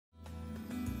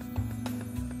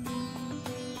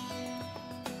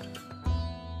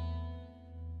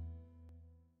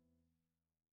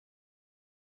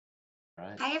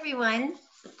Right. Hi, everyone.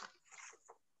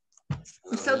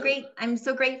 I'm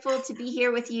so grateful to be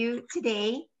here with you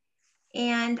today.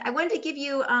 And I wanted to give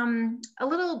you a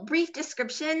little brief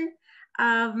description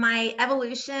of my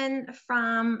evolution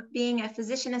from being a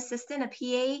physician assistant, a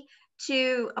PA,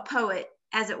 to a poet,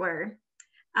 as it were.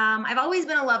 I've always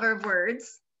been a lover of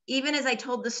words, even as I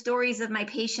told the stories of my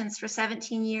patients for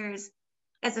 17 years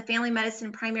as a family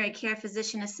medicine primary care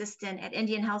physician assistant at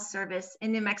Indian Health Service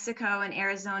in New Mexico and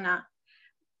Arizona.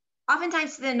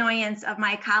 Oftentimes to the annoyance of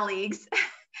my colleagues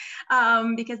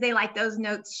because they like those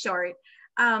notes short.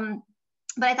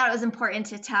 But I thought it was important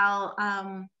to tell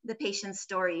the patient's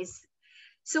stories.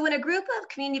 So when a group of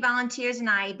community volunteers and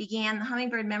I began the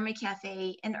Hummingbird Memory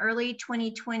Cafe in early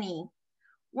 2020,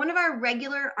 one of our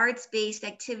regular arts-based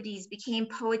activities became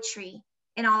poetry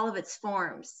in all of its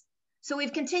forms. So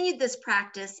we've continued this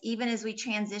practice even as we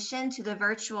transition to the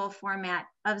virtual format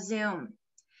of Zoom.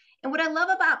 And what I love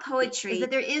about poetry is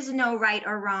that there is no right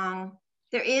or wrong.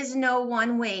 There is no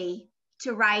one way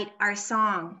to write our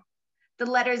song. The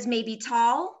letters may be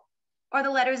tall or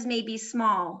the letters may be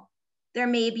small. There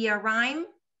may be a rhyme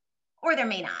or there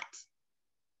may not.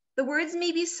 The words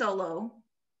may be solo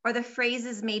or the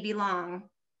phrases may be long.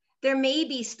 There may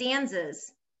be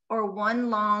stanzas or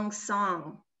one long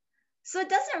song. So it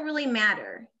doesn't really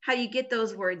matter how you get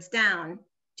those words down.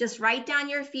 Just write down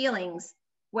your feelings,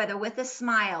 whether with a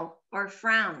smile or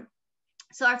frown.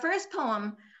 So our first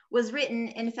poem was written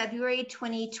in February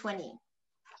 2020,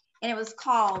 and it is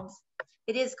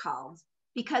called,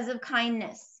 Because of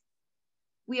Kindness.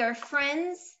 We are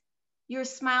friends, your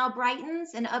smile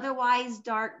brightens an otherwise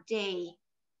dark day.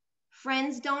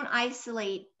 Friends don't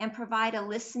isolate and provide a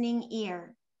listening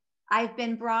ear. I've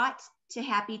been brought to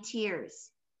happy tears.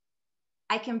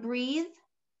 I can breathe,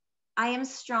 I am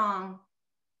strong,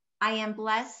 I am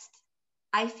blessed,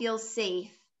 I feel safe.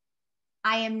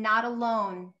 I am not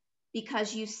alone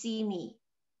because you see me.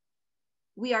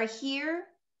 We are here,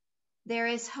 there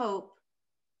is hope.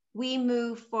 We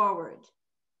move forward.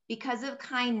 Because of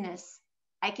kindness,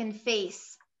 I can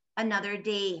face another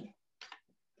day.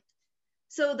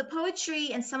 So the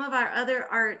poetry and some of our other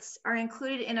arts are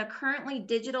included in a currently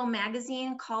digital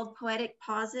magazine called Poetic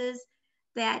Pauses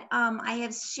that I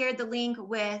have shared the link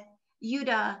with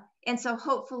Yuda. And so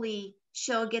hopefully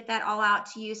she'll get that all out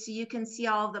to you so you can see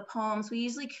all of the poems. We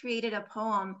usually created a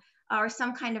poem or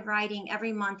some kind of writing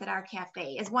every month at our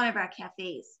cafe, as one of our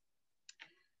cafes.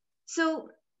 So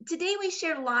today we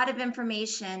shared a lot of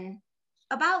information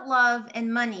about love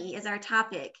and money as our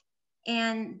topic,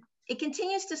 and it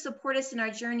continues to support us in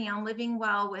our journey on living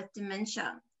well with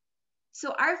dementia.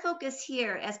 So our focus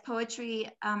here as poetry,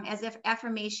 as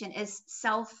affirmation, is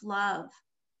self-love.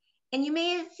 And you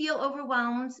may feel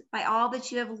overwhelmed by all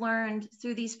that you have learned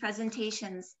through these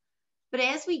presentations. But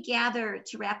as we gather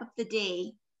to wrap up the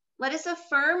day, let us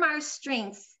affirm our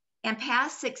strengths and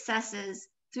past successes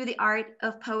through the art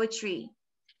of poetry.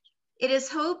 It is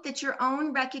hope that your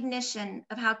own recognition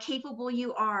of how capable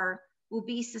you are will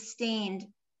be sustained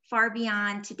far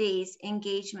beyond today's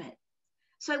engagement.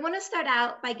 So I want to start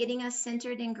out by getting us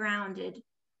centered and grounded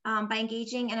by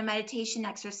engaging in a meditation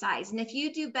exercise. And if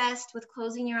you do best with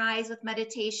closing your eyes with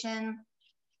meditation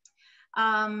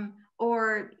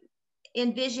or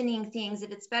envisioning things, if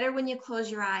it's better when you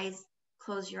close your eyes,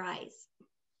 close your eyes.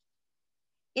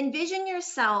 Envision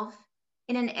yourself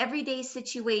in an everyday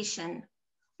situation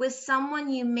with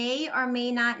someone you may or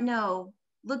may not know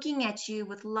looking at you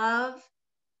with love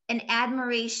and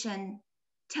admiration,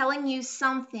 telling you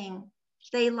something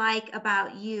they like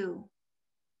about you.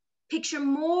 Picture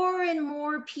more and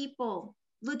more people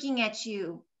looking at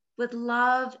you with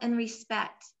love and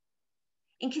respect.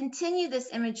 And continue this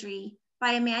imagery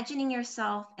by imagining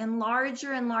yourself in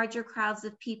larger and larger crowds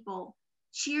of people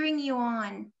cheering you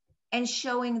on and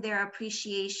showing their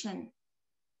appreciation.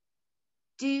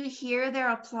 Do you hear their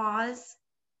applause?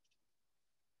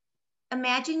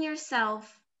 Imagine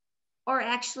yourself, or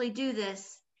actually do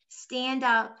this, stand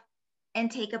up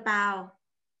and take a bow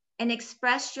and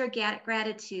express your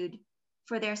gratitude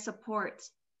for their support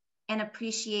and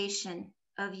appreciation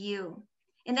of you.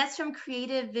 And that's from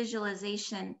Creative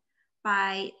Visualization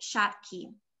by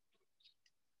Shotke.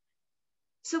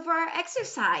 So for our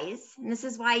exercise, and this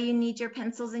is why you need your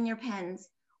pencils and your pens,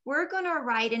 we're going to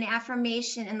write an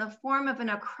affirmation in the form of an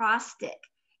acrostic.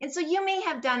 And so you may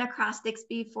have done acrostics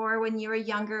before when you were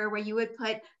younger, where you would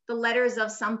put the letters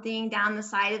of something down the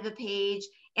side of the page,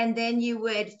 and then you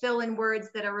would fill in words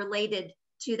that are related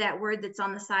to that word that's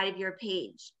on the side of your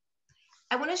page.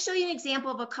 I want to show you an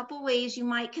example of a couple ways you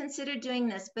might consider doing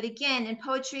this. But again, in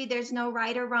poetry, there's no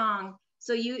right or wrong.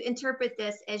 So you interpret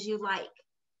this as you like.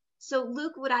 So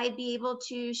Luke, would I be able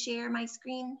to share my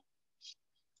screen?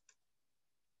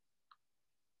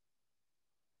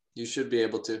 You should be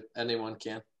able to. Anyone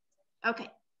can. Okay.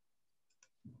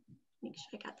 Make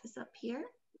sure I got this up here.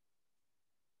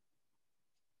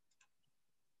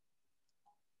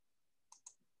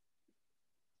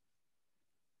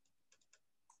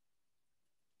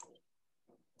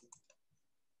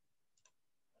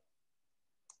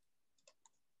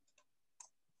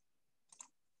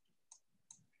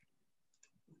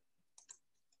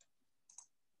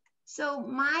 So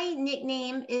my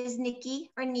nickname is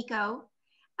Nikki or Nico.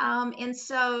 And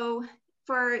so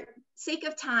for sake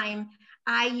of time,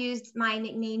 I used my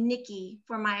nickname Nikki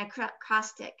for my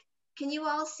acrostic. Can you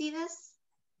all see this?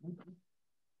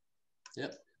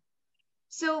 Yep.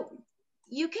 So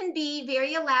you can be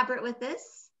very elaborate with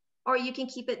this, or you can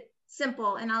keep it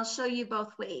simple, and I'll show you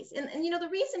both ways. And you know, the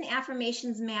reason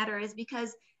affirmations matter is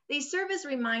because they serve as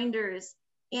reminders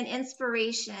and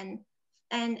inspiration,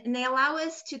 and they allow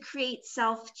us to create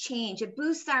self-change. It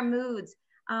boosts our moods,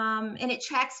 and it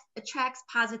attracts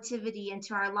positivity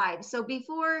into our lives. So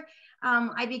before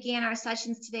I began our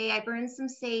sessions today, I burned some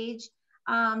sage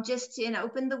just to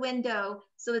open the window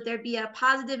so that there'd be a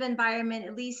positive environment,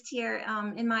 at least here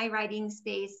in my writing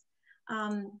space,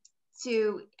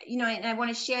 to, you know, and I want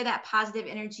to share that positive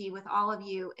energy with all of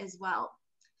you as well.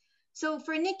 So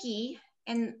for Nikki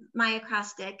and my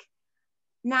acrostic,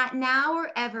 not now or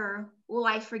ever will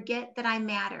I forget that I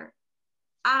matter.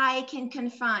 I can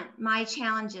confront my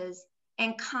challenges,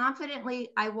 and confidently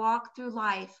I walk through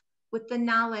life with the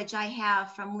knowledge I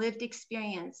have from lived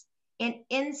experience and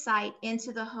insight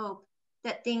into the hope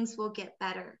that things will get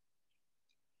better.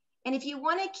 And if you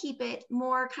want to keep it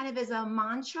more kind of as a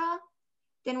mantra,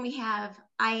 then we have,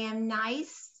 I am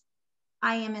nice,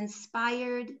 I am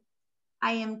inspired,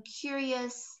 I am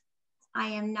curious, I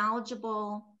am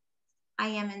knowledgeable, I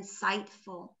am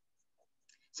insightful.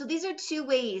 So these are two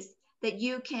ways that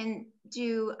you can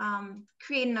do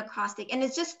create an acrostic. And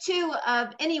it's just two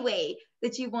of any way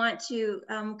that you want to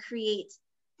create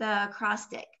the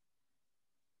acrostic.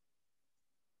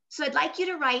 So I'd like you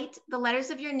to write the letters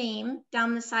of your name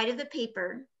down the side of the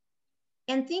paper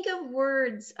and think of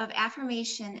words of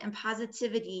affirmation and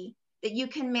positivity that you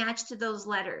can match to those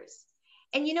letters.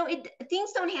 And you know,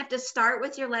 things don't have to start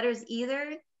with your letters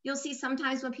either. You'll see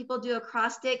sometimes when people do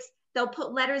acrostics, they'll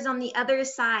put letters on the other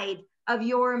side of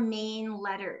your main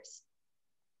letters.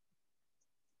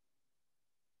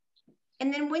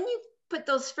 And then when you put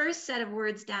those first set of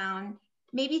words down,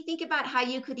 maybe think about how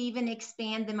you could even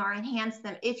expand them or enhance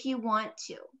them if you want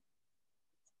to.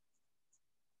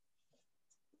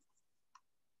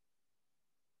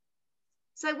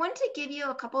 So I want to give you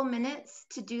a couple minutes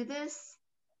to do this.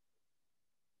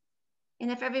 And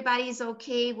if everybody's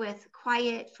okay with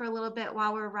quiet for a little bit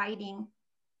while we're writing.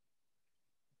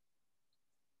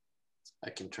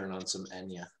 I can turn on some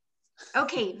Enya.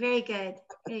 Okay, very good,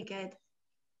 very good.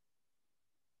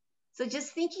 So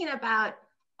just thinking about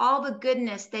all the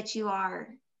goodness that you are.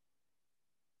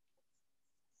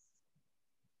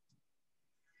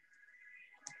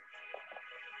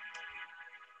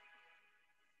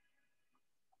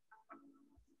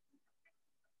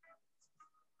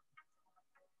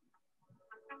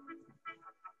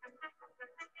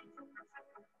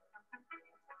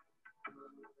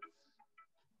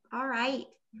 All right.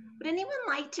 Would anyone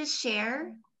like to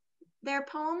share their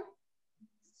poem?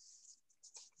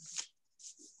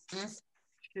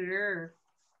 Sure.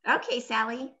 Okay,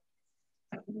 Sally.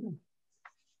 Is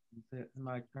it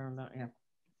my turn now? Yeah.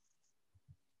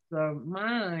 So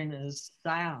mine is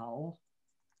Sal.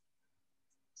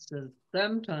 Says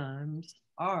sometimes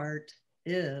art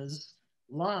is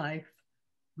life,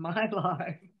 my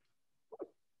life.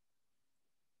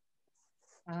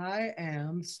 I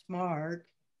am smart.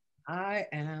 I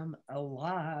am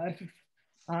alive.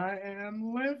 I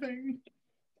am living.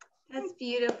 That's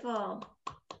beautiful.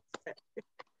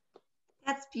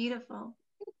 That's beautiful.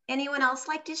 Anyone else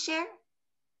like to share?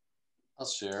 I'll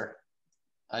share.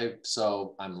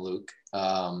 I'm Luke.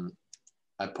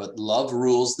 I put love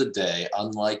rules the day.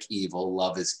 Unlike evil,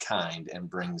 love is kind and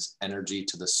brings energy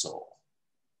to the soul.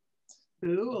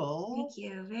 Cool. Thank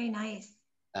you. Very nice.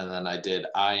 And then I did,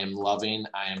 I am loving,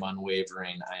 I am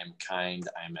unwavering, I am kind,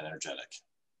 I am energetic.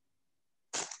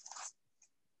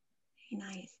 Very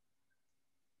nice.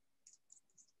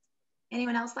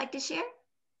 Anyone else like to share?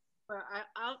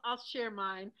 I'll share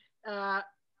mine. My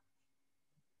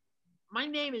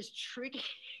name is Tricky.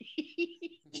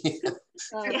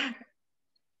 Yeah.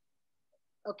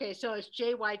 Okay, so it's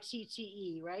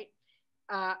JYTTE, right?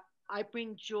 I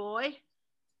bring joy.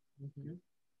 Mm-hmm.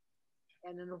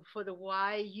 And then for the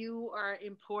why, you are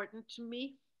important to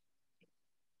me.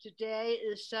 Today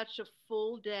is such a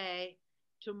full day.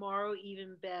 Tomorrow,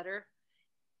 even better.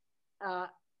 Uh,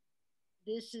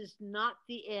 this is not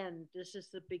the end. This is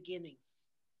the beginning.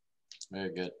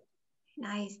 Very good.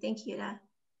 Nice. Thank you, Uta.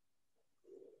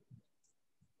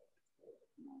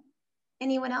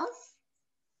 Anyone else?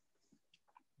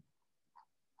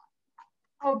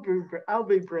 I'll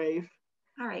be brave.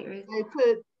 All right, Ruth.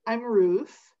 I'm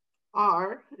Ruth.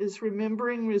 R is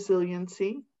remembering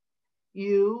resiliency.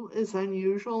 U is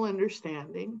unusual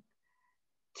understanding.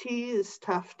 T is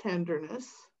tough tenderness.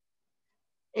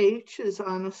 H is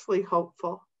honestly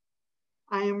hopeful.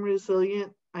 I am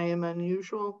resilient. I am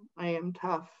unusual. I am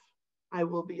tough. I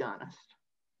will be honest.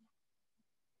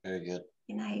 Very good.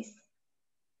 Nice.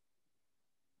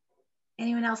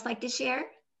 Anyone else like to share?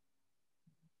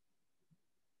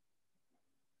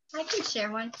 I can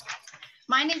share one.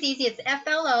 Mine is easy. It's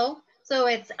FLO. So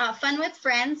it's fun with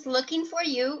friends, looking for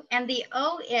you. And the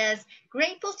O is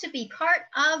grateful to be part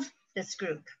of this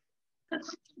group.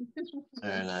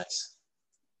 Very nice.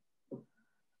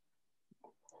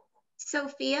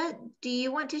 Sophia, do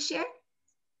you want to share?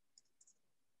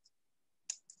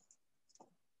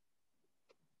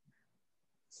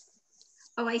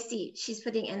 Oh, I see. She's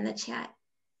putting in the chat.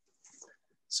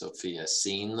 Sophia,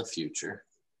 seeing the future.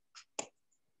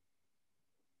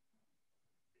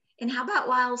 And how about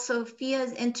while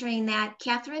Sophia's entering that,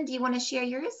 Catherine, do you want to share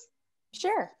yours?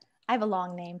 Sure. I have a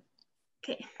long name.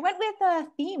 Okay. I went with a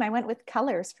theme. I went with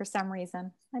colors for some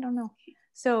reason. I don't know.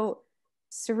 So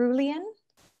cerulean,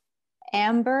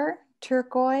 amber,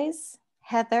 turquoise,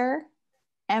 heather,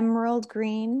 emerald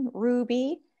green,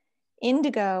 ruby,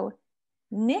 indigo,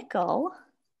 nickel,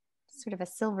 sort of a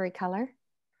silvery color.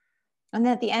 And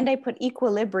then at the end, I put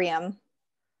equilibrium.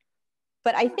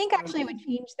 But I think actually I would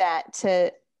change that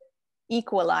to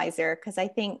equalizer, because I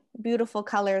think beautiful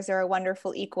colors are a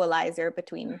wonderful equalizer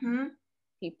between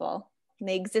people. And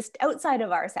they exist outside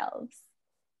of ourselves.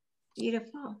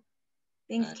 Beautiful.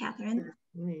 Thanks, Catherine.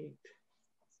 Neat.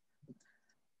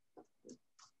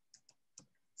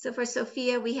 So for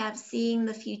Sophia, we have seeing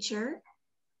the future.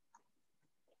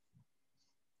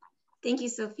 Thank you,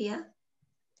 Sophia.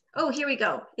 Oh, here we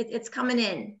go. It's coming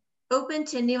in. Open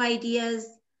to new ideas,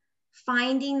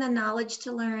 finding the knowledge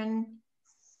to learn,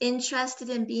 interested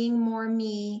in being more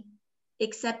me,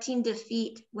 accepting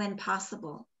defeat when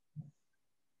possible.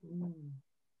 Very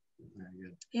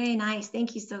good. Very nice.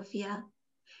 Thank you, Sophia.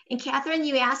 And Catherine,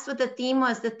 you asked what the theme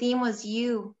was. The theme was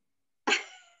you.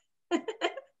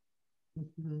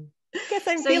 Guess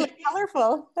I'm feeling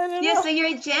colorful. I don't know. So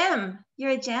you're a gem.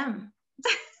 You're a gem.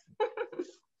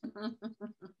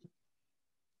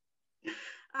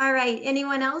 All right.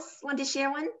 Anyone else want to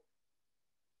share one?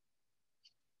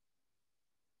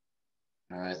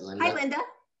 All right, Linda. Hi, Linda.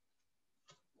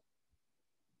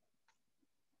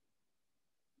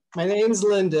 My name's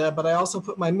Linda, but I also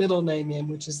put my middle name in,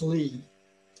 which is Lee.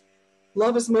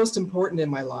 Love is most important in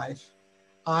my life.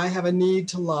 I have a need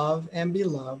to love and be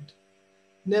loved.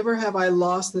 Never have I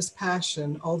lost this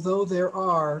passion, although there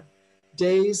are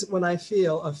days when I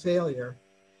feel a failure,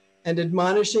 and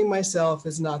admonishing myself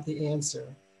is not the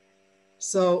answer.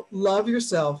 So love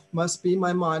yourself must be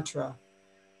my mantra,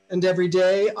 and every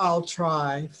day I'll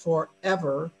try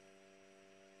forever.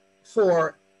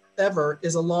 Forever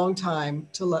is a long time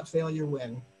to let failure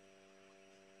win.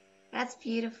 That's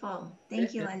beautiful.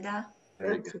 Thank you, Linda.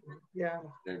 Very good. Yeah.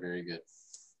 Very, very good.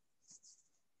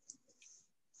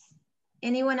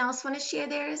 Anyone else want to share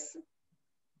theirs?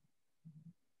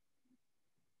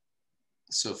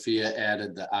 Sophia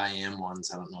added the I am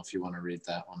ones. I don't know if you want to read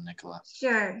that one, Nicolette.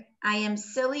 Sure. I am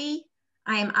silly.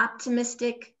 I am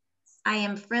optimistic. I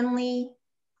am friendly.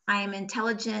 I am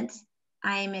intelligent.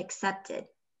 I am accepted.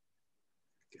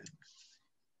 Good.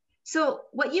 So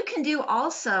what you can do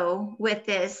also with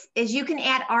this is you can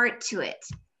add art to it.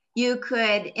 You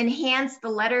could enhance the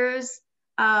letters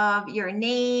of your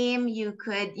name. You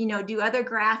could, do other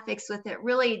graphics with it,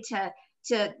 really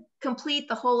to complete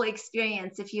the whole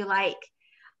experience if you like.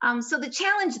 So the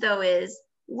challenge though is,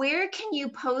 where can you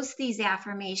post these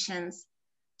affirmations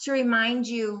to remind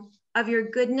you of your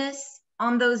goodness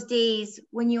on those days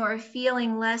when you are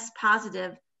feeling less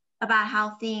positive about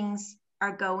how things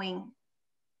are going?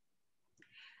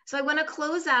 So I want to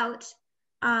close out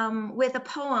with a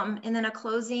poem and then a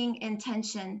closing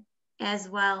intention as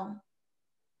well.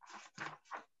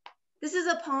 This is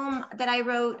a poem that I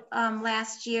wrote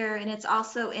last year, and it's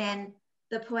also in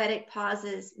the Poetic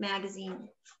Pauses magazine.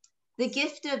 The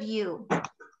gift of you,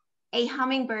 a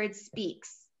hummingbird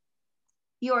speaks.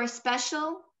 You are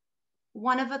special,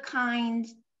 one of a kind.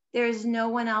 There is no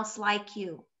one else like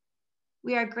you.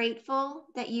 We are grateful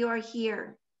that you are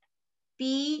here.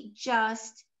 Be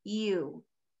just you.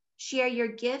 Share your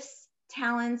gifts,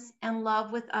 talents, and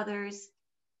love with others.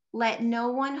 Let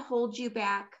no one hold you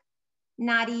back,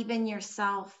 not even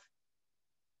yourself.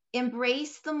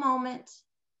 Embrace the moment.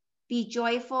 Be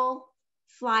joyful,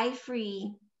 fly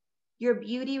free. Your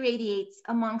beauty radiates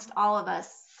amongst all of us.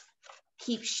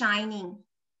 Keep shining.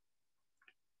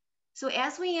 So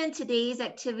as we end today's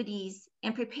activities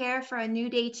and prepare for a new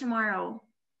day tomorrow,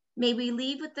 may we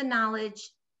leave with the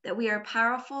knowledge that we are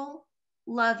powerful,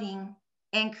 loving,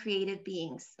 and creative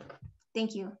beings.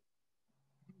 Thank you.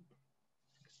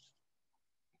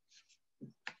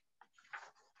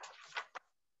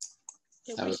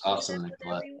 That was awesome,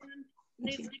 Nicolette.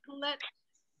 Nicolette,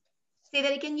 Say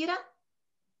that again, Yuta?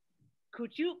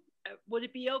 could you, would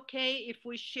it be okay if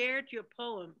we shared your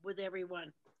poem with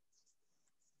everyone?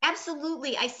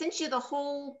 Absolutely. I sent you the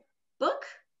whole book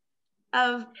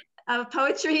of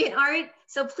poetry and art,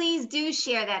 so please do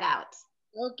share that out.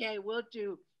 Okay, will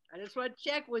do. I just want to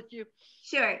check with you.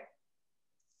 Sure.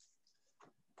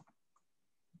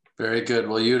 Very good.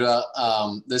 Well,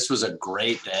 Yuta, this was a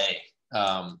great day.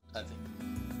 I think